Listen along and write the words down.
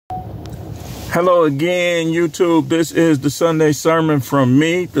Hello again, YouTube. This is the Sunday sermon from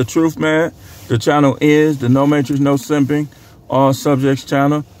me, the Truth Man. The channel is the No Matrix, No Simping, All Subjects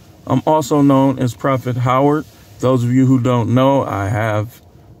channel. I'm also known as Prophet Howard. Those of you who don't know, I have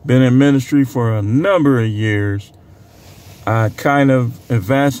been in ministry for a number of years. I kind of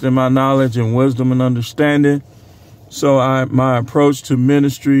advanced in my knowledge and wisdom and understanding. So my approach to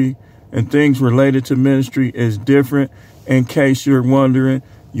ministry and things related to ministry is different. In case you're wondering,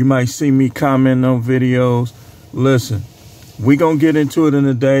 you might see me comment on videos. Listen, we gonna get into it in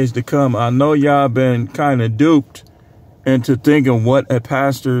the days to come. I know y'all been kind of duped into thinking what a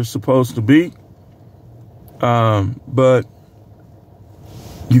pastor is supposed to be. But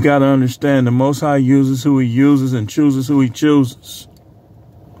you got to understand the Most High uses who he uses and chooses who he chooses.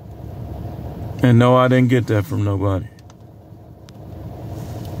 And no, I didn't get that from nobody.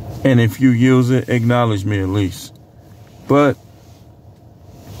 And if you use it, acknowledge me at least. But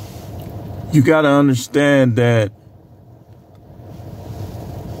you got to understand that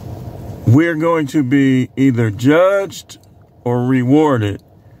we're going to be either judged or rewarded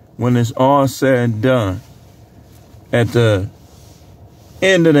when it's all said and done. At the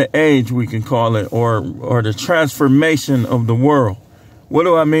end of the age, we can call it, or the transformation of the world. What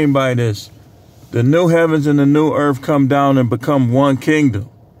do I mean by this? The new heavens and the new earth come down and become one kingdom.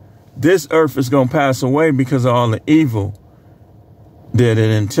 This earth is going to pass away because of all the evil that it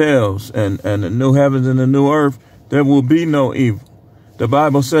entails. And the new heavens and the new earth, there will be no evil. The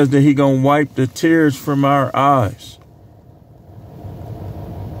Bible says that he going to wipe the tears from our eyes.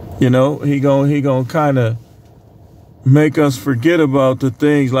 You know, he going to kind of make us forget about the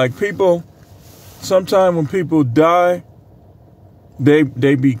things like people. Sometimes when people die, they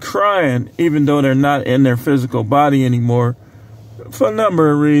be crying, even though they're not in their physical body anymore, for a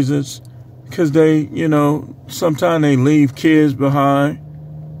number of reasons. Because they, you know, sometimes they leave kids behind.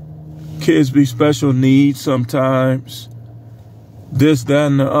 Kids be special needs sometimes. This, that,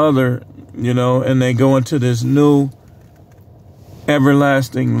 and the other, you know, and they go into this new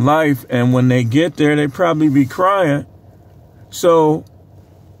everlasting life. And when they get there, they probably be crying. So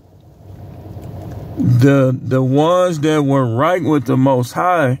the ones that were right with the Most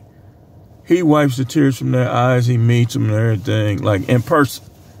High, he wipes the tears from their eyes. He meets them and everything, like in person.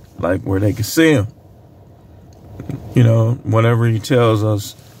 Like where they can see him. You know, whatever he tells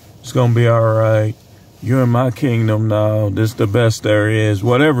us, it's going to be all right. You're in my kingdom now. This is the best there is.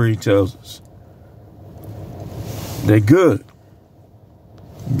 Whatever he tells us. They good.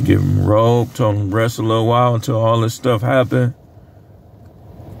 Give him rope, told him rest a little while until all this stuff happened.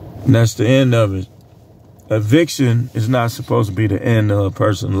 And that's the end of it. Eviction is not supposed to be the end of a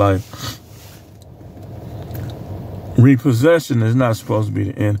person's life. Repossession is not supposed to be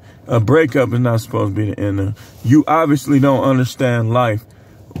the end. A breakup is not supposed to be the end. You obviously don't understand life.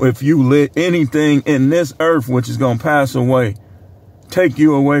 If you let anything in this earth, which is going to pass away, take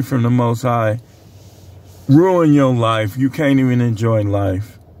you away from the Most High, ruin your life, you can't even enjoy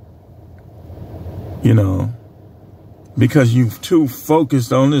life. You know, because you've too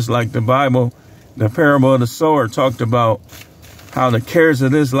focused on this, like the Bible, the parable of the sower talked about how the cares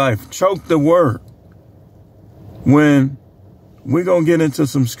of this life choke the word. When we're going to get into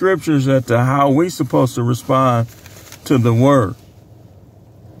some scriptures as to how we supposed to respond to the word.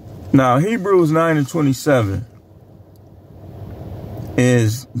 Now, Hebrews 9:27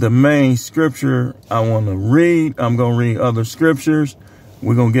 is the main scripture I want to read. I'm going to read other scriptures.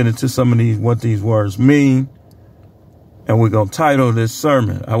 We're going to get into some of these, what these words mean. And we're going to title this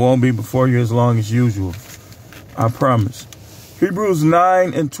sermon. I won't be before you as long as usual. I promise. Hebrews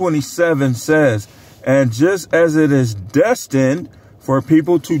 9:27 says, and just as it is destined for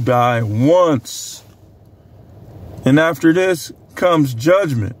people to die once, and after this comes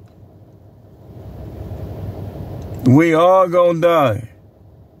judgment. We all gonna die.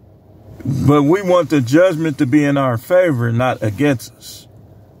 But we want the judgment to be in our favor, not against us.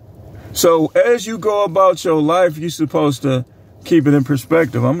 So as you go about your life, you're supposed to keep it in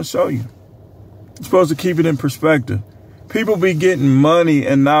perspective. I'm gonna show you. You're supposed to keep it in perspective. People be getting money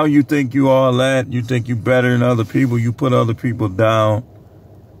and now you think you all that. You think you better than other people. You put other people down.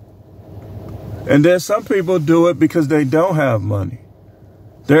 And then some people do it because they don't have money.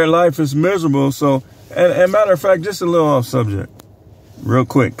 Their life is miserable. So, and matter of fact, just a little off subject. Real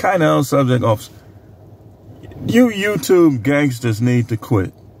quick. Kind of off subject. You YouTube gangsters need to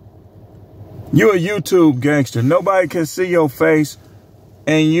quit. You a YouTube gangster. Nobody can see your face.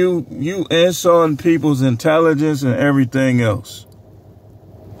 And you insulting people's intelligence and everything else.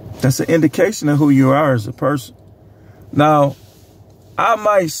 That's an indication of who you are as a person. Now, I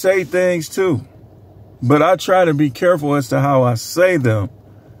might say things too, but I try to be careful as to how I say them.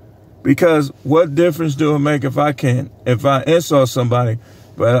 Because what difference do it make if I insult somebody,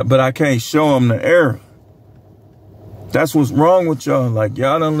 but I can't show them the error? That's what's wrong with y'all. Like,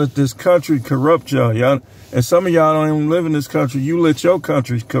 y'all don't let this country corrupt y'all. And some of y'all don't even live in this country. You let your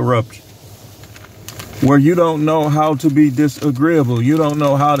country corrupt you. Where you don't know how to be disagreeable. You don't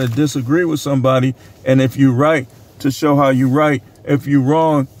know how to disagree with somebody. And if you right, to show how you right. If you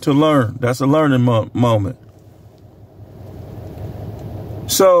wrong, to learn. That's a learning moment.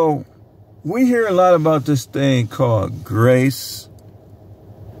 So we hear a lot about this thing called grace.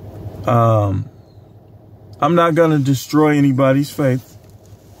 I'm not going to destroy anybody's faith,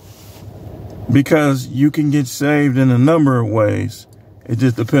 because you can get saved in a number of ways. It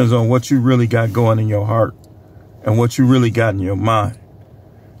just depends on what you really got going in your heart and what you really got in your mind.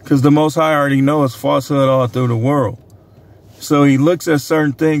 Because the Most High already knows falsehood all through the world. So he looks at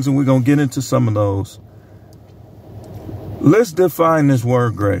certain things, and we're going to get into some of those. Let's define this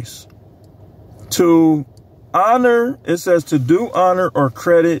word grace. To honor, it says to do honor or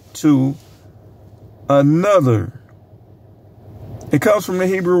credit to another. It comes from the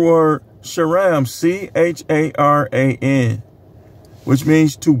Hebrew word charan, charan, which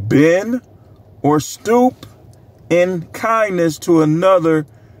means to bend or stoop in kindness to another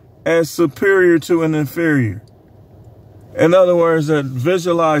as superior to an inferior. In other words, that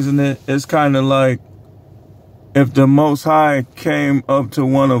visualizing it is kind of like if the Most High came up to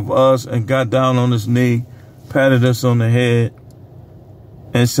one of us and got down on his knee, patted us on the head,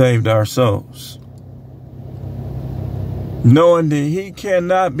 and saved our souls. Knowing that he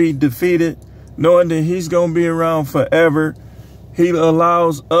cannot be defeated, knowing that he's going to be around forever, he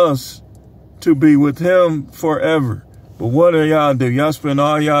allows us to be with him forever. But what do y'all do? Y'all spend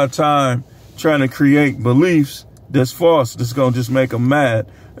all y'all time trying to create beliefs that's false, that's going to just make them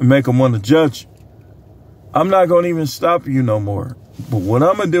mad and make them want to judge you. I'm not going to even stop you no more. But what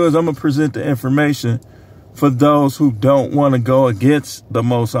I'm going to do is I'm going to present the information for those who don't want to go against the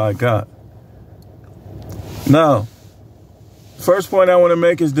Most High God. Now, first point I want to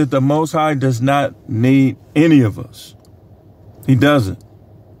make is that the Most High does not need any of us. He doesn't.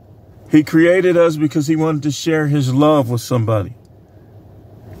 He created us because he wanted to share his love with somebody.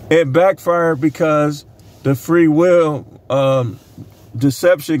 It backfired because the free will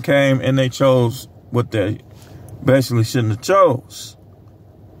deception came, and they chose what they basically shouldn't have chose.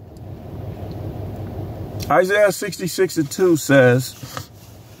 Isaiah 66:2 says,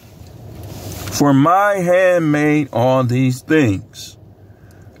 "For my hand made all these things."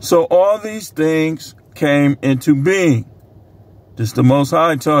 So all these things came into being. This is the Most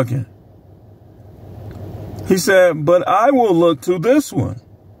High talking. He said, "But I will look to this one,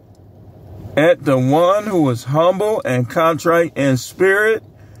 at the one who is humble and contrite in spirit,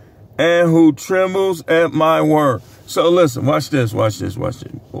 and who trembles at my word." So listen, watch this, watch this, watch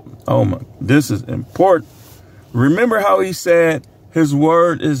this. Oh my, this is important. Remember how he said his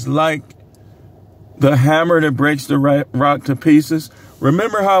word is like the hammer that breaks the rock to pieces?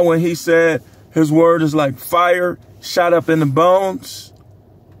 Remember how when he said his word is like fire shot up in the bones?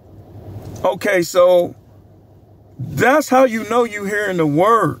 Okay, so that's how you know you hearing the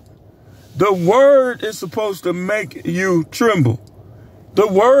word. The word is supposed to make you tremble. The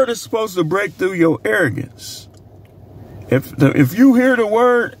word is supposed to break through your arrogance. If you hear the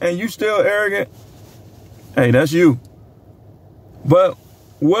word and you still arrogant, hey, that's you. But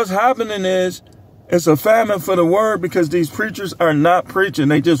what's happening is it's a famine for the word, because these preachers are not preaching.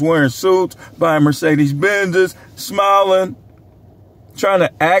 They just wearing suits, buying Mercedes-Benzes, smiling, trying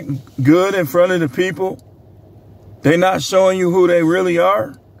to act good in front of the people. They're not showing you who they really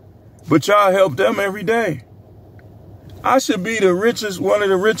are. But y'all help them every day. I should be one of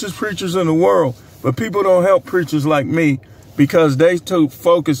the richest preachers in the world, but people don't help preachers like me because they too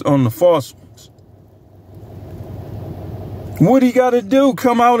focus on the false ones. What he got to do?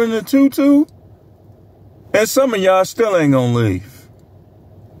 Come out in a tutu? And some of y'all still ain't gonna leave.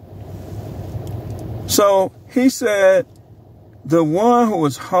 So he said, the one who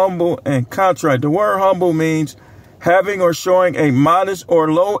is humble and contrite. The word humble means having or showing a modest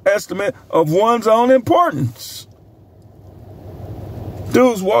or low estimate of one's own importance.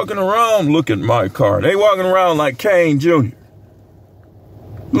 Dudes walking around, look at my car. They walking around like Kane Jr.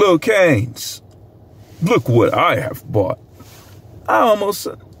 Little Canes. Look what I have bought. I'ma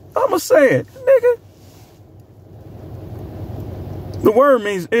say it, nigga. The word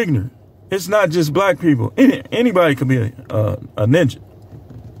means ignorant. It's not just black people. Anybody could be a ninja.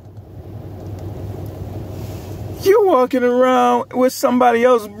 You walking around with somebody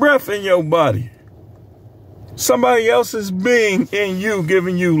else's breath in your body. Somebody else's being in you,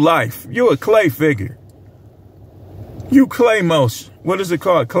 giving you life. You a clay figure. You clay motion. what is it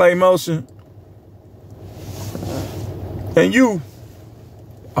called? Clay motion. And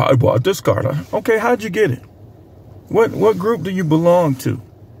I bought this car. Okay, how'd you get it? What group do you belong to?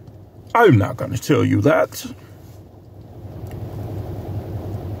 I'm not going to tell you that.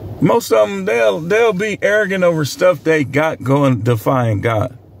 Most of them, they'll be arrogant over stuff they got going, defying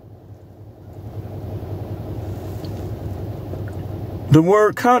God. The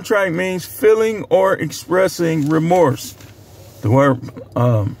word contrite means feeling or expressing remorse. The word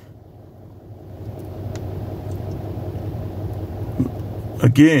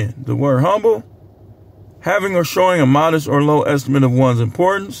again, the word humble, having or showing a modest or low estimate of one's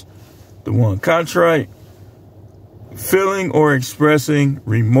importance. The one contrite, feeling or expressing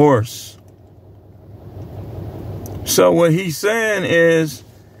remorse. So what he's saying is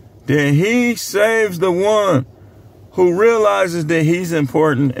that he saves the one who realizes that he's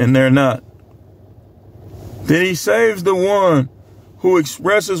important and they're not. That he saves the one who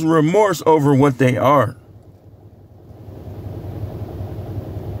expresses remorse over what they are.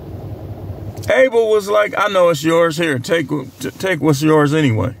 Abel was like, I know it's yours. Here, take what's yours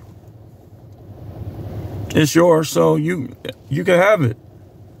anyway. It's yours, so you can have it.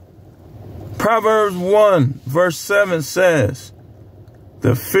 Proverbs 1 verse 7 says,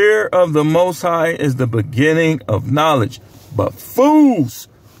 the fear of the Most High is the beginning of knowledge. But fools,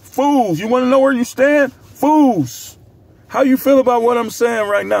 you want to know where you stand? Fools. How you feel about what I'm saying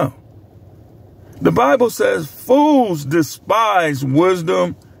right now? The Bible says fools despise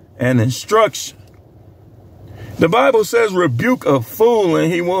wisdom and instruction. The Bible says rebuke a fool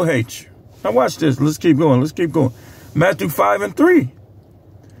and he will hate you. Now watch this. Let's keep going. Matthew 5 and 3.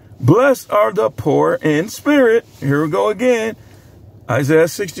 Blessed are the poor in spirit. Here we go again. Isaiah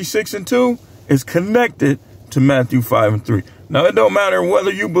 66 and 2 is connected to Matthew 5 and 3. Now, it don't matter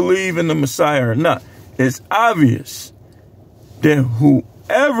whether you believe in the Messiah or not. It's obvious that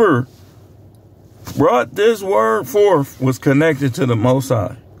whoever brought this word forth was connected to the Most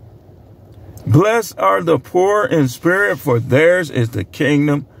High. Blessed are the poor in spirit, for theirs is the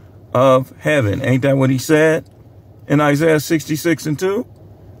kingdom of heaven. Ain't that what he said in Isaiah 66 and 2?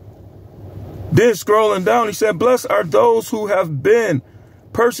 Then scrolling down, he said, blessed are those who have been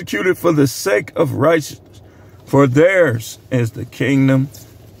persecuted for the sake of righteousness, for theirs is the kingdom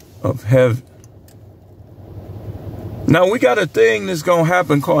of heaven. Now, we got a thing that's going to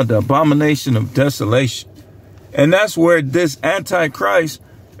happen called the abomination of desolation. And that's where this Antichrist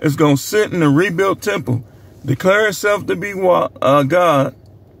is going to sit in the rebuilt temple, declare himself to be God,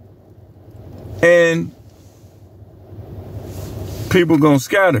 and people going to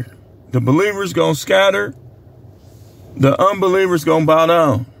scatter. The believers going to scatter. The unbelievers going to bow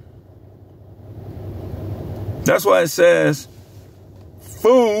down. That's why it says,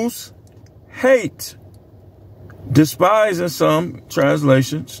 fools hate, despise in some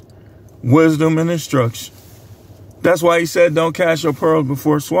translations, wisdom and instruction. That's why he said, don't cast your pearls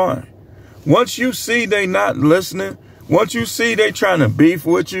before swine. Once you see they not listening, once you see they trying to beef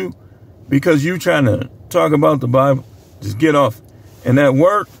with you because you trying to talk about the Bible, just get off. And at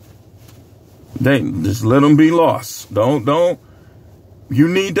work, they just let them be lost. Don't. You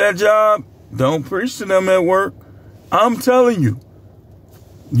need that job. Don't preach to them at work. I'm telling you,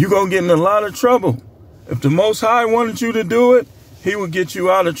 you're going to get in a lot of trouble. If the Most High wanted you to do it, he would get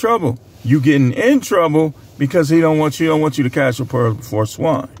you out of trouble. You getting in trouble because he don't want you to cast your pearls before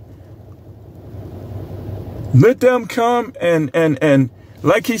swine. Let them come and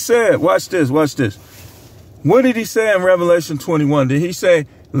like he said, watch this. What did he say in Revelation 21? Did he say,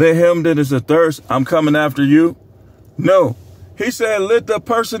 let him that is athirst, I'm coming after you? No. He said, let the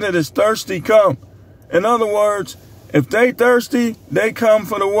person that is thirsty come. In other words, if they thirsty, they come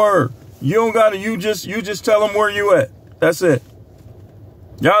for the word. You don't got to, you just tell them where you at. That's it.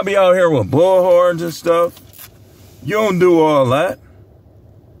 Y'all be out here with bullhorns and stuff. You don't do all that.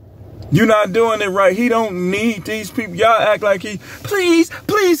 You're not doing it right. He don't need these people. Y'all act like please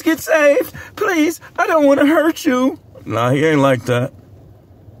get saved. Please, I don't want to hurt you. Nah, he ain't like that.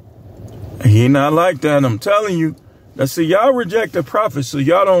 He not like that. I'm telling you. Now, see, y'all reject the prophet, so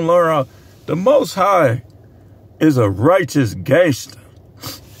y'all don't learn how. The Most High is a righteous gangster.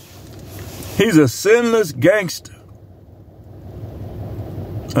 He's a sinless gangster.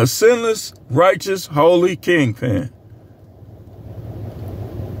 A sinless, righteous, holy kingpin.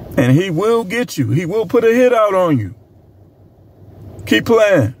 And he will get you. He will put a hit out on you. Keep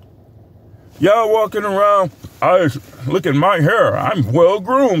playing. Y'all walking around, look at my hair. I'm well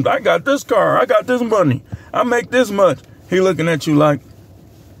groomed. I got this car. I got this money. I make this much. He looking at you like,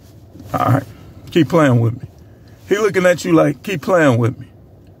 all right, keep playing with me. He looking at you like, keep playing with me.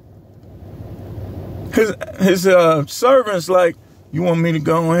 His servants like, You want me to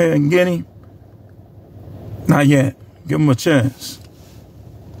go ahead and get him? Not yet. Give him a chance.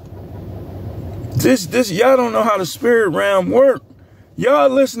 Y'all don't know how the spirit realm work. Y'all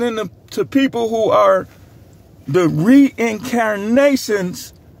listening to people who are the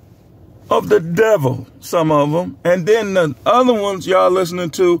reincarnations of the devil, some of them. And then the other ones y'all listening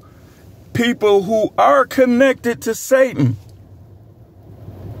to people who are connected to Satan.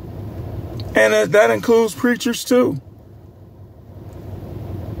 And that includes preachers too.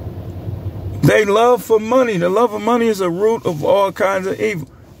 They love for money. The love of money is a root of all kinds of evil.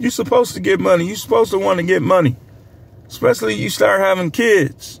 You're supposed to get money. You're supposed to want to get money. Especially you start having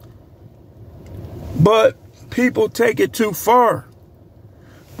kids. But people take it too far.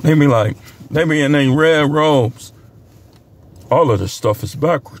 They be in their red robes. All of this stuff is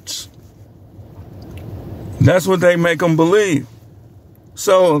backwards. That's what they make them believe.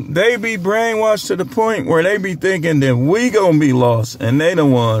 So they be brainwashed to the point where they be thinking that we gonna be lost and they the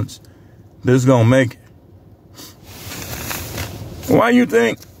ones that's gonna make it. Why you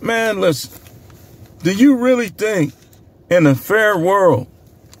think, man, listen, do you really think in a fair world,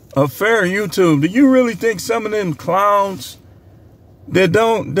 a fair YouTube, do you really think some of them clowns that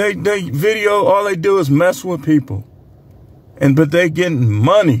they video, all they do is mess with people, but they getting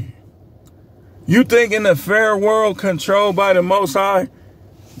money? You think in a fair world controlled by the Most High,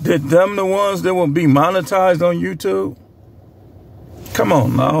 that them the ones that will be monetized on YouTube? Come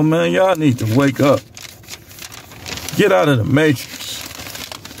on now, man. Y'all need to wake up. Get out of the matrix.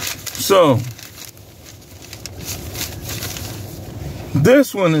 So,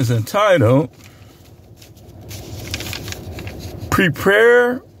 this one is entitled,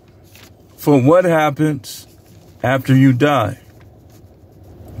 Prepare for What Happens After You Die.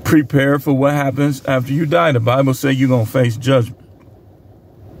 Prepare for what happens after you die. The Bible says you're going to face judgment.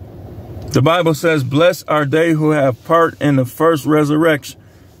 The Bible says, blessed are they who have part in the first resurrection.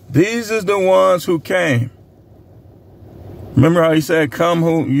 These is the ones who came. Remember how he said,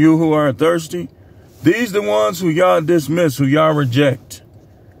 come you who are thirsty? These the ones who y'all dismiss, who y'all reject,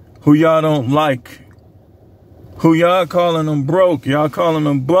 who y'all don't like, who y'all calling them broke, y'all calling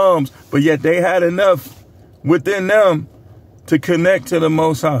them bums, but yet they had enough within them to connect to the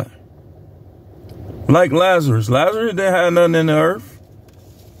Most High. Like Lazarus. Lazarus didn't have nothing in the earth,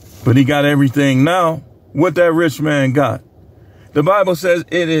 but he got everything now. What that rich man got. The Bible says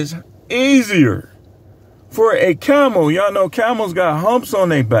it is easier for a camel. Y'all know camels got humps on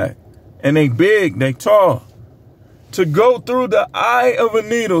their back. And they big, they tall. To go through the eye of a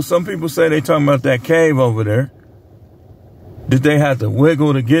needle. Some people say they talking about that cave over there. Did they have to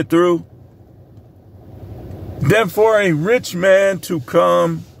wiggle to get through? Then for a rich man to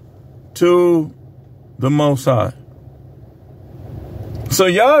come to the Most High. So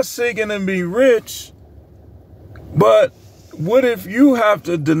y'all seeking to be rich, but what if you have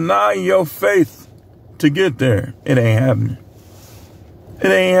to deny your faith to get there? It ain't happening. It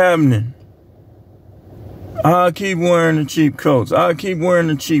ain't happening. I'll keep wearing the cheap coats. I'll keep wearing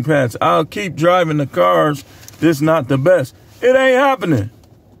the cheap hats. I'll keep driving the cars that's not the best. It ain't happening.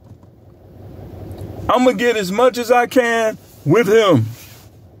 I'm going to get as much as I can with him.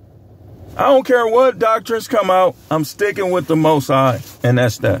 I don't care what doctrines come out. I'm sticking with the Most High. And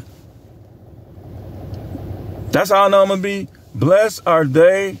that's that. That's how I know I'm going to be. Blessed are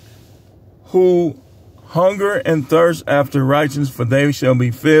they who hunger and thirst after righteousness, for they shall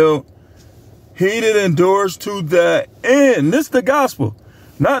be filled. He that endures to the end. This is the gospel.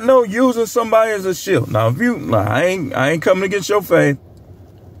 Not no using somebody as a shield. Now, if you, I ain't coming against your faith.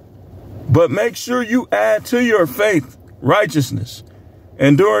 But make sure you add to your faith righteousness.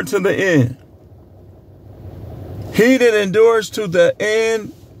 Endure to the end. He that endures to the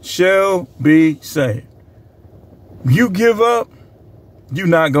end shall be saved. You give up, you're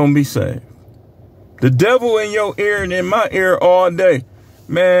not going to be saved. The devil in your ear and in my ear all day.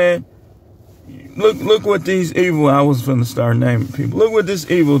 Man, look what these evil, I was finna start naming people. Look what this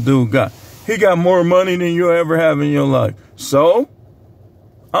evil dude got. He got more money than you'll ever have in your life. So,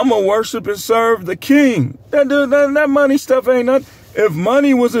 I'm going to worship and serve the king. That money stuff ain't nothing. If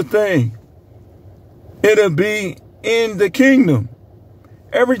money was a thing, it'll be in the kingdom.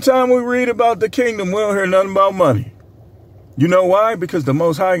 Every time we read about the kingdom, we don't hear nothing about money. You know why? Because the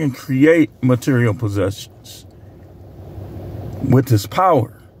Most High can create material possessions with his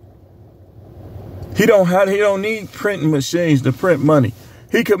power. He don't need printing machines to print money.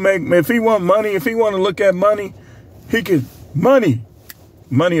 He could make, if he want money, if he want to look at money, he could, money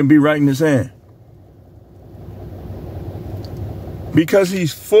will be right in his hand. Because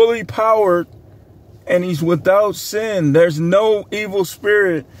he's fully powered and he's without sin. There's no evil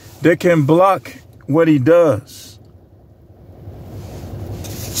spirit that can block what he does.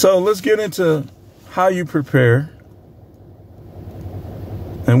 So let's get into how you prepare.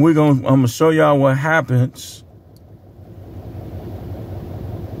 And I'm going to show y'all what happens.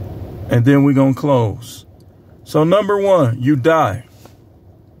 And then we're going to close. So number 1, you die.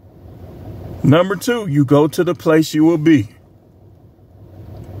 Number 2, you go to the place you will be.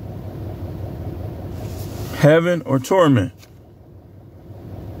 Heaven or torment.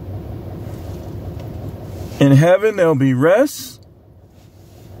 In heaven, there'll be rest.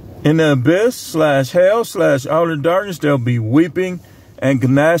 In the abyss /hell/outer darkness, there'll be weeping and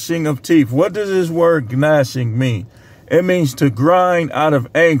gnashing of teeth. What does this word gnashing mean? It means to grind out of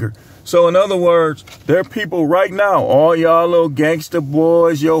anger. So in other words, there are people right now, all y'all little gangster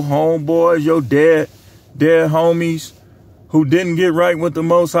boys, your homeboys, your dead homies who didn't get right with the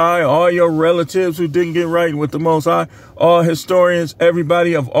Most High, all your relatives who didn't get right with the Most High, all historians,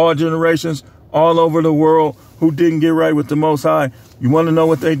 everybody of all generations, all over the world who didn't get right with the Most High. You want to know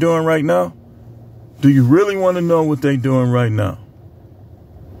what they're doing right now? Do you really want to know what they're doing right now?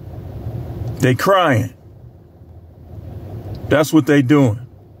 They crying. That's what they're doing.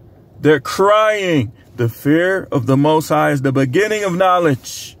 They're crying. The fear of the Most High is the beginning of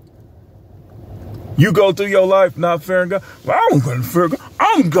knowledge. You go through your life not fearing God. Well, I don't gonna fear God.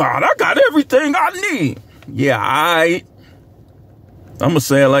 I'm God. I got everything I need. Yeah, I'm going to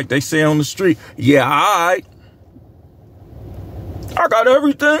say it like they say on the street. Yeah, I got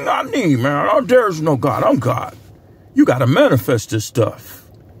everything I need, man. Oh, there's no God. I'm God. You got to manifest this stuff.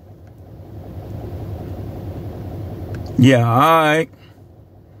 Yeah,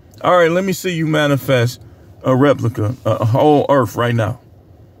 all right, let me see you manifest a replica, a whole earth right now.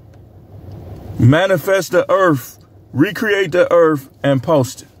 Manifest the earth, recreate the earth, and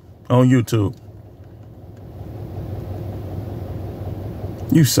post it on YouTube.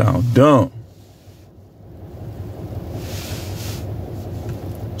 You sound dumb.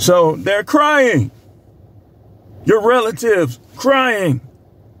 So they're crying. Your relatives crying.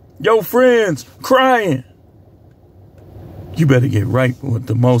 Your friends crying. You better get right with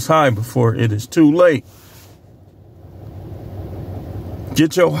the Most High before it is too late.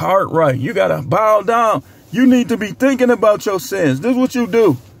 Get your heart right. You got to bow down. You need to be thinking about your sins. This is what you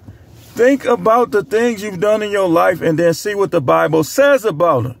do. Think about the things you've done in your life and then see what the Bible says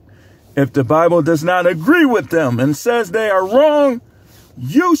about them. If the Bible does not agree with them and says they are wrong,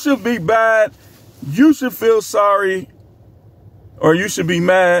 you should be bad. You should feel sorry, or you should be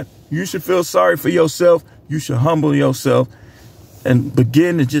mad. You should feel sorry for yourself. You should humble yourself and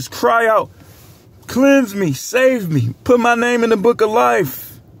begin to just cry out, cleanse me, save me, put my name in the book of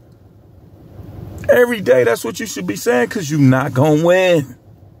life. Every day, that's what you should be saying, because you're not going to win.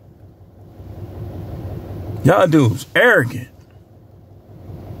 Y'all dudes arrogant.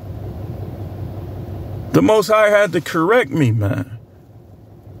 The Most High had to correct me, man.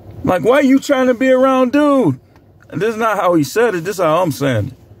 Like, why you trying to be around dude? And this is not how he said it. This is how I'm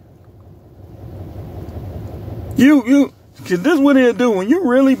saying it. Because this is what he'll do. When you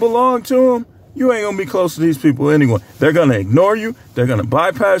really belong to him, you ain't going to be close to these people anyway. They're going to ignore you. They're going to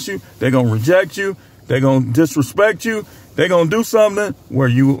bypass you. They're going to reject you. They're going to disrespect you. They're going to do something where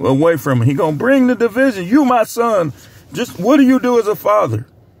you away from him. He going to bring the division. You, my son, just what do you do as a father?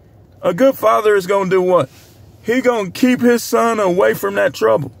 A good father is going to do what? He going to keep his son away from that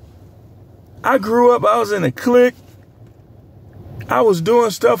trouble. I grew up, I was in a clique. I was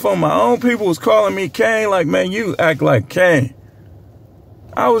doing stuff on my own. People was calling me Cain, like, man, you act like Cain.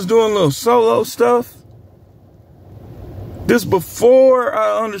 I was doing little solo stuff. This before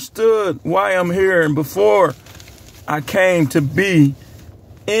I understood why I'm here and before I came to be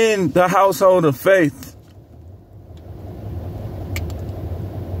in the household of faith.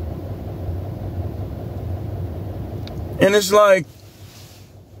 And it's like,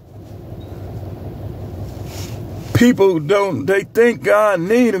 people they think God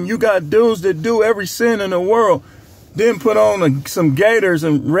need them. You got dudes that do every sin in the world, then put on some gaiters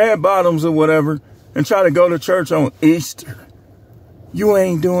and red bottoms or whatever and try to go to church on Easter. You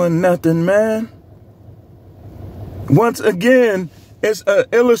ain't doing nothing, man. Once again, it's an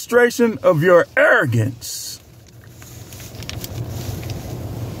illustration of your arrogance.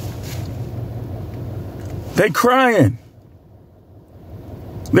 They crying.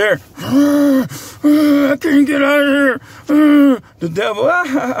 They're, I can't get out of here. The devil,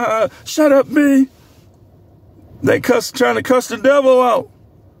 shut up, B. They trying to cuss the devil out.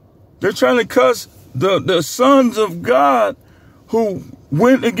 They're trying to cuss the sons of God who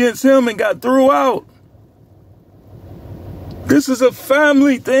went against him and got threw out. This is a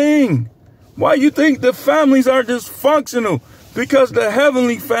family thing. Why you think the families are dysfunctional? Because the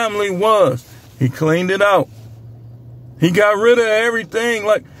heavenly family was. He cleaned it out. He got rid of everything.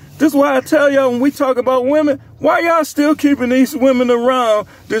 Like, this is why I tell y'all when we talk about women, why y'all still keeping these women around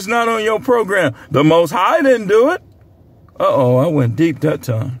that's not on your program? The Most High didn't do it. Uh-oh, I went deep that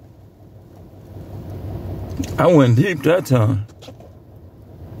time.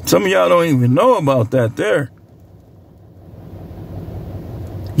 Some of y'all don't even know about that there.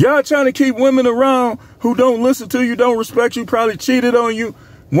 Y'all trying to keep women around who don't listen to you, don't respect you, probably cheated on you,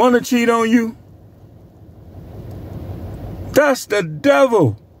 want to cheat on you. That's the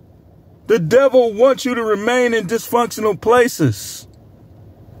devil. The devil wants you to remain in dysfunctional places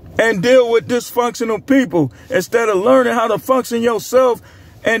and deal with dysfunctional people instead of learning how to function yourself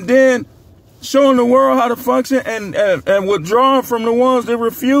and then showing the world how to function and withdrawing from the ones that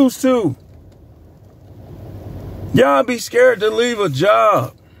refuse to. Y'all be scared to leave a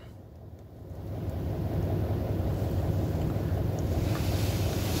job.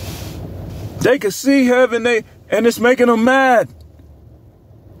 They can see heaven, and it's making them mad.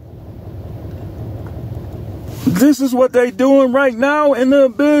 This is what they doing right now in the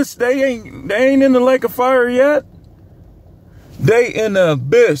abyss. They ain't in the lake of fire yet. They in the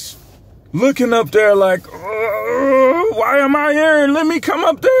abyss, looking up there like, why am I here? Let me come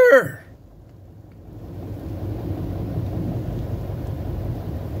up there.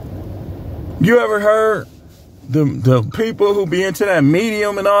 You ever heard the people who be into that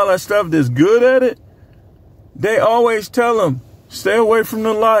medium and all that stuff that's good at it? They always tell them, stay away from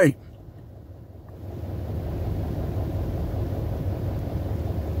the light.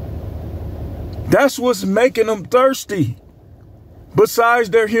 That's what's making them thirsty. Besides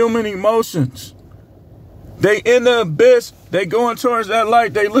their human emotions. They in the abyss. They going towards that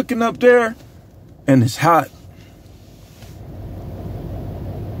light. They looking up there. And it's hot.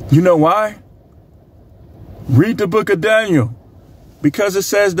 You know why? Read the book of Daniel. Because it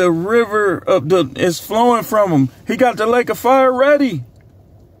says the river is flowing from him. He got the lake of fire ready.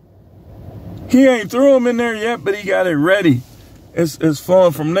 He ain't threw him in there yet, but he got it ready. It's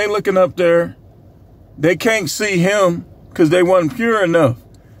flowing from him. They looking up there. They can't see him because they wasn't pure enough.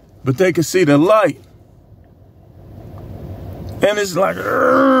 But they can see the light. And it's like,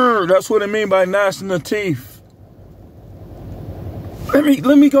 that's what it mean by gnashing the teeth. Let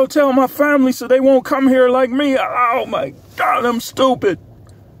me go tell my family so they won't come here like me. Oh my God, I'm stupid.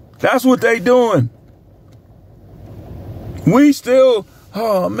 That's what they doing. We still,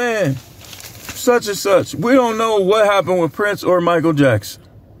 oh man, such and such. We don't know what happened with Prince or Michael Jackson.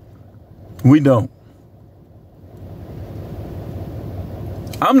 We don't.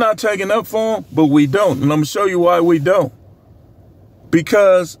 I'm not taking up for them, but we don't. And I'm going to show you why we don't.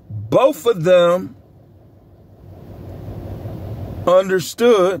 Because both of them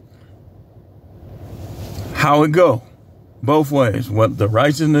understood how it go. Both ways. What the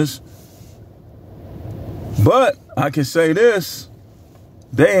righteousness. But I can say this.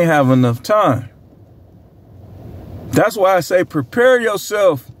 They ain't have enough time. That's why I say prepare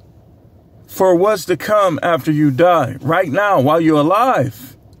yourself for what's to come after you die. Right now, while you're alive.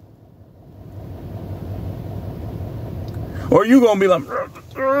 Or you gonna be like,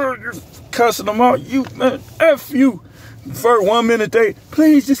 you're cussing them out. You, F you. For 1 minute,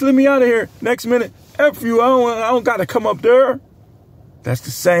 please just let me out of here. Next minute, F you. I don't gotta come up there. That's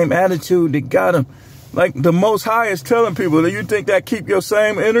the same attitude that got him. Like the Most High is telling people that you think that keep your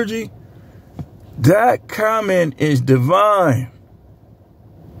same energy. That comment is divine.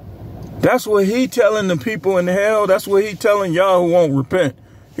 That's what he telling the people in hell. That's what he telling y'all who won't repent.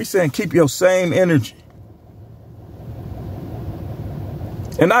 He's saying keep your same energy.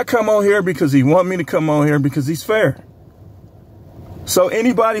 And I come on here because he want me to come on here because he's fair. So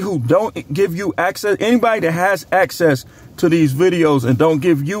anybody who don't give you access, anybody that has access to these videos and don't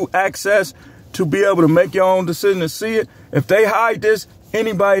give you access to be able to make your own decision and see it, if they hide this,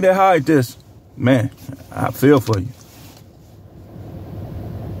 anybody that hide this, man, I feel for you.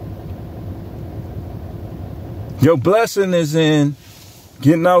 Your blessing is in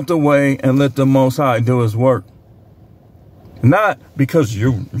getting out the way and let the Most High do his work. Not because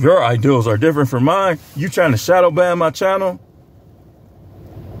your ideals are different from mine. You trying to shadow ban my channel.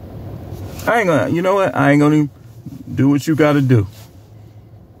 I ain't gonna, you know what? I ain't gonna do what you gotta do.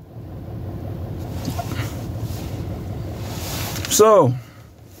 So,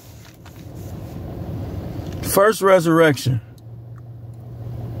 first resurrection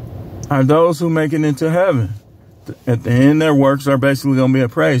are those who make it into heaven. At the end, their works are basically gonna be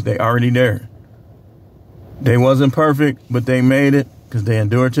appraised. They already there. They wasn't perfect, but they made it because they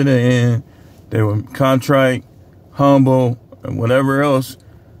endured to the end. They were contrite, humble, and whatever else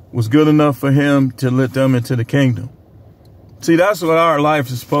was good enough for him to let them into the kingdom. See, that's what our life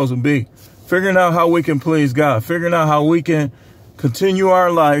is supposed to be. figuring out how we can please God, figuring out how we can continue our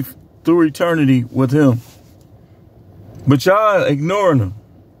life through eternity with him. But y'all ignoring him.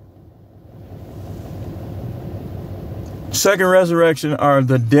 Second resurrection are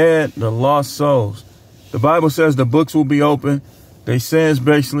the dead, the lost souls. The Bible says the books will be open. Their sins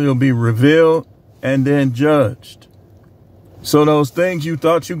basically will be revealed and then judged. So those things you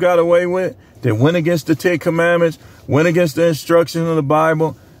thought you got away with, that went against the 10 Commandments, went against the instruction of the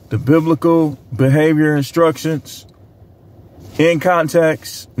Bible, the biblical behavior instructions, in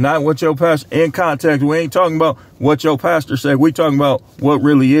context, not what your pastor, in context, we ain't talking about what your pastor said. We talking about what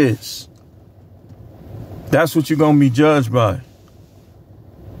really is. That's what you're going to be judged by.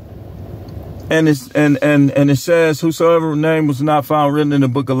 And it says, whosoever name was not found written in the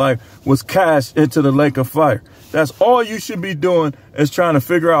book of life was cast into the lake of fire. That's all you should be doing, is trying to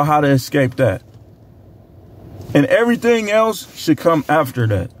figure out how to escape that. And everything else should come after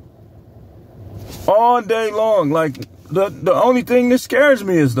that. All day long. Like the only thing that scares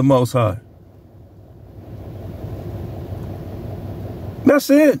me is the Most High. That's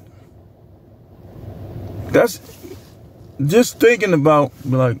it. That's just thinking about,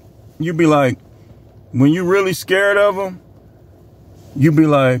 like, you be like, when you really scared of him, you be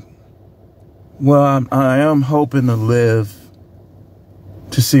like, well, I am hoping to live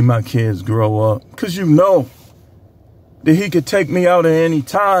to see my kids grow up. Because you know that he could take me out at any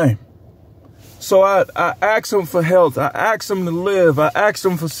time. So I ask him for health. I ask him to live. I ask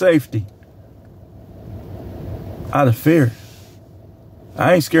him for safety. Out of fear.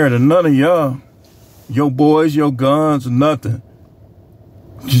 I ain't scared of none of y'all. Your boys, your guns, nothing.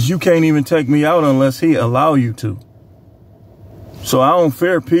 Because you can't even take me out unless he allow you to. So I don't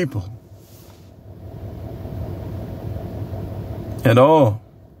fear people. At all.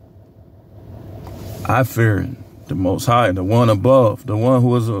 I fear the Most High, the one above, the one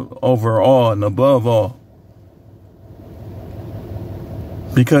who is over all and above all.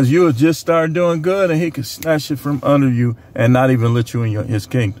 Because you would just start doing good and he could snatch it from under you and not even let you in his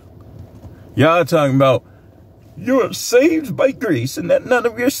kingdom. Y'all talking about you're saved by grace and that none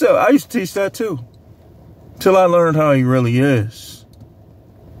of yourself. I used to teach that too. Till I learned how he really is.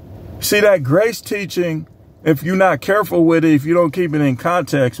 See, that grace teaching, if you're not careful with it, if you don't keep it in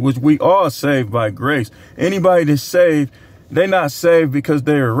context, which we are saved by grace. Anybody that's saved, they're not saved because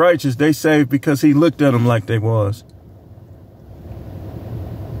they are righteous. They saved because he looked at them like they was.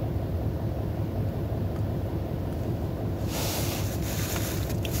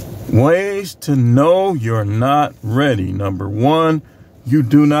 Ways to know you're not ready. Number one, you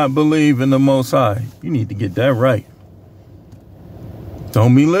do not believe in the Most High. You need to get that right.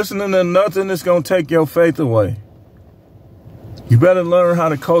 Don't be listening to nothing that's going to take your faith away. You better learn how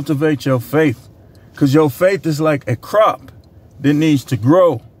to cultivate your faith, because your faith is like a crop that needs to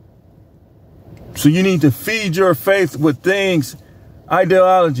grow. So you need to feed your faith with things,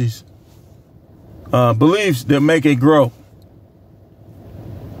 ideologies, beliefs that make it grow.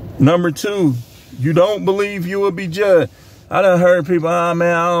 Number two, you don't believe you will be judged. I done heard people, man,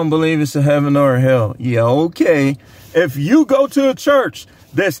 I don't believe it's a heaven or a hell. Yeah, okay. If you go to a church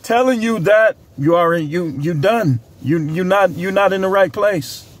that's telling you that, you done. You're not in the right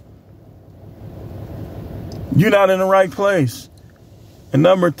place. You're not in the right place. And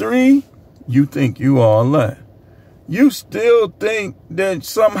number three, you think you all that. You still think that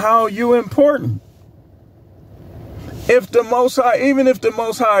somehow you important. If the Most High, even if the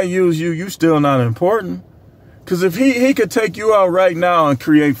Most High use you, you still not important. Because if he could take you out right now and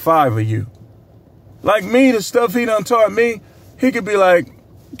create 5 of you. Like me, the stuff he done taught me, he could be like,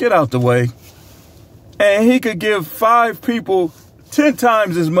 get out the way. And he could give 5 people 10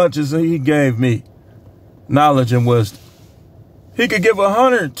 times as much as he gave me. Knowledge and wisdom. He could give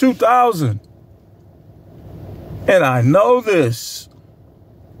 100, 2,000. And I know this.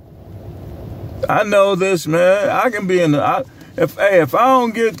 I know this, man. I can be in the... If I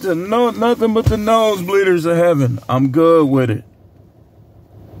don't get to know nothing but the nosebleeders of heaven, I'm good with it.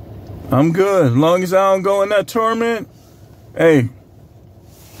 I'm good. As long as I don't go in that torment, hey,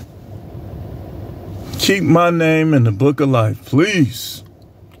 keep my name in the book of life, please.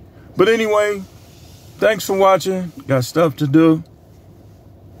 But anyway, thanks for watching. Got stuff to do.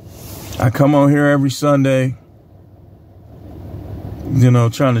 I come on here every Sunday,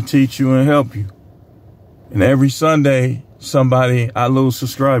 trying to teach you and help you. And every Sunday, I lose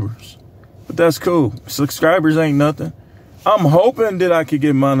subscribers. But that's cool. Subscribers ain't nothing. I'm hoping that I could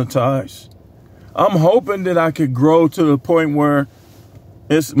get monetized. I'm hoping that I could grow to the point where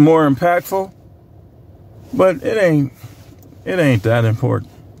it's more impactful. But it ain't that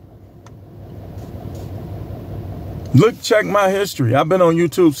important. Look, check my history. I've been on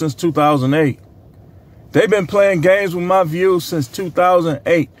YouTube since 2008. They've been playing games with my views since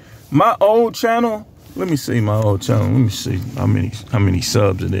 2008. My old channel, let me see my old channel. Let me see how many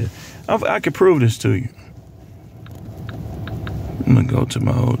subs it is. I can prove this to you. I'm gonna go to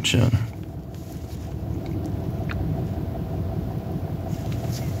my old channel.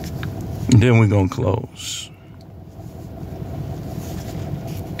 And then we're gonna close.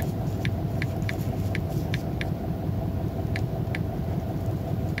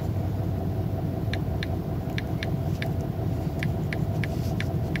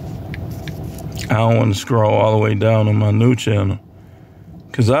 I don't want to scroll all the way down on my new channel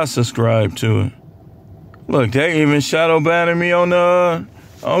because I subscribe to it. Look, they even shadow banning me on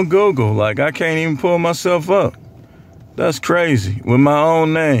Google. Like, I can't even pull myself up. That's crazy. With my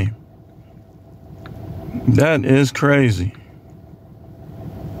own name. That is crazy.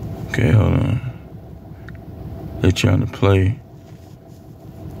 Okay, hold on. They're trying to play.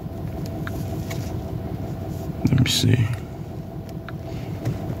 Let me see.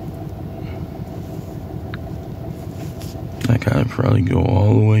 I gotta probably go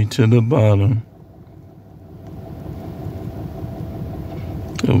all the way to the bottom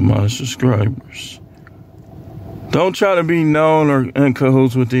of my subscribers. Don't try to be known or in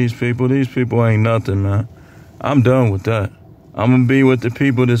cahoots with these people. These people ain't nothing, man. I'm done with that. I'm gonna be with the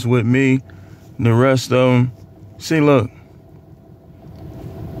people that's with me. The rest of them. See, look.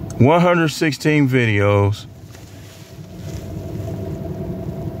 116 videos.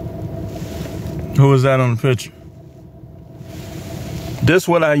 Who was that on the picture? This is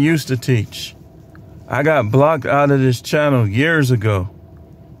what I used to teach. I got blocked out of this channel years ago.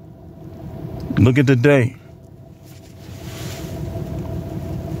 Look at the date.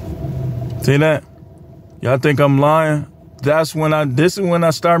 See that? Y'all think I'm lying? This is when I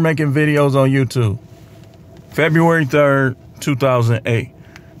start making videos on YouTube. February 3rd, 2008.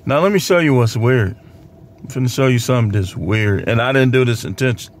 Now let me show you what's weird. I'm finna show you something that's weird. And I didn't do this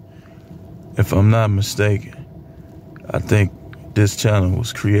intentionally. If I'm not mistaken, I think this channel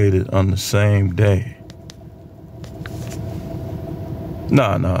was created on the same day.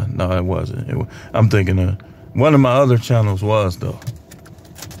 No, it wasn't. I'm thinking of one of my other channels was though.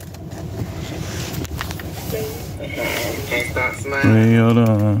 Hey, hold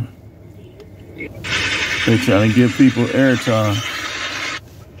on. They trying to give people airtime.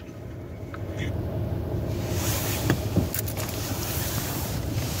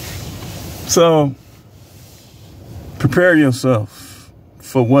 So, prepare yourself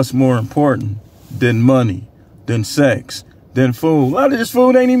for what's more important than money, than sex, than food. A lot of this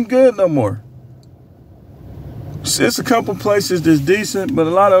food ain't even good no more. It's a couple places that's decent, but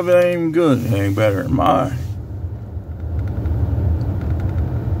a lot of it ain't even good. It ain't better than mine.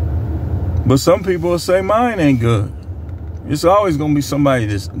 But some people will say mine ain't good. It's always going to be somebody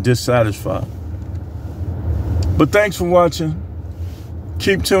that's dissatisfied. But thanks for watching.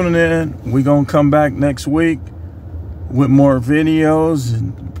 Keep tuning in. We're going to come back next week with more videos.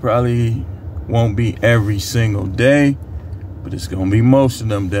 And probably won't be every single day, but it's going to be most of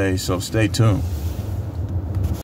them days. So stay tuned.